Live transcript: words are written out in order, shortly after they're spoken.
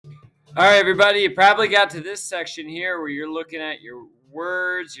All right, everybody, you probably got to this section here where you're looking at your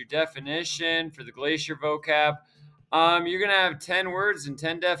words, your definition for the Glacier vocab. You're going to have 10 words and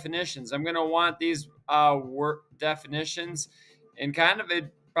 10 definitions. I'm going to want these word definitions, and kind of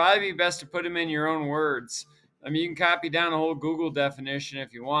it'd probably be best to put them in your own words. I mean, you can copy down a whole Google definition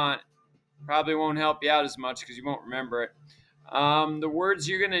if you want. Probably won't help you out as much because you won't remember it. The words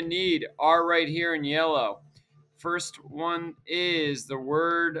you're going to need are right here in yellow. First one is the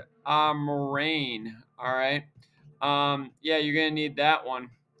word moraine. All right. Yeah, you're going to need that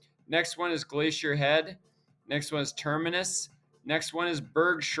one. Next one is glacier head. Next one is terminus. Next one is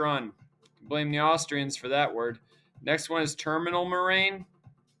bergschrund. Blame the Austrians for that word. Next one is terminal moraine,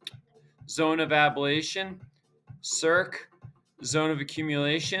 zone of ablation, cirque, zone of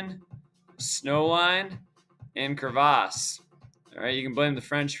accumulation, snowline, and crevasse. All right, you can blame the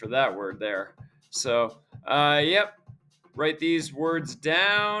French for that word there. So, yep, write these words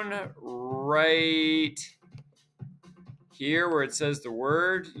down right here where it says the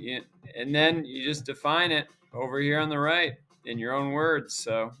word, and then you just define it over here on the right in your own words.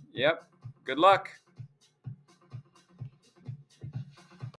 So, yep, good luck.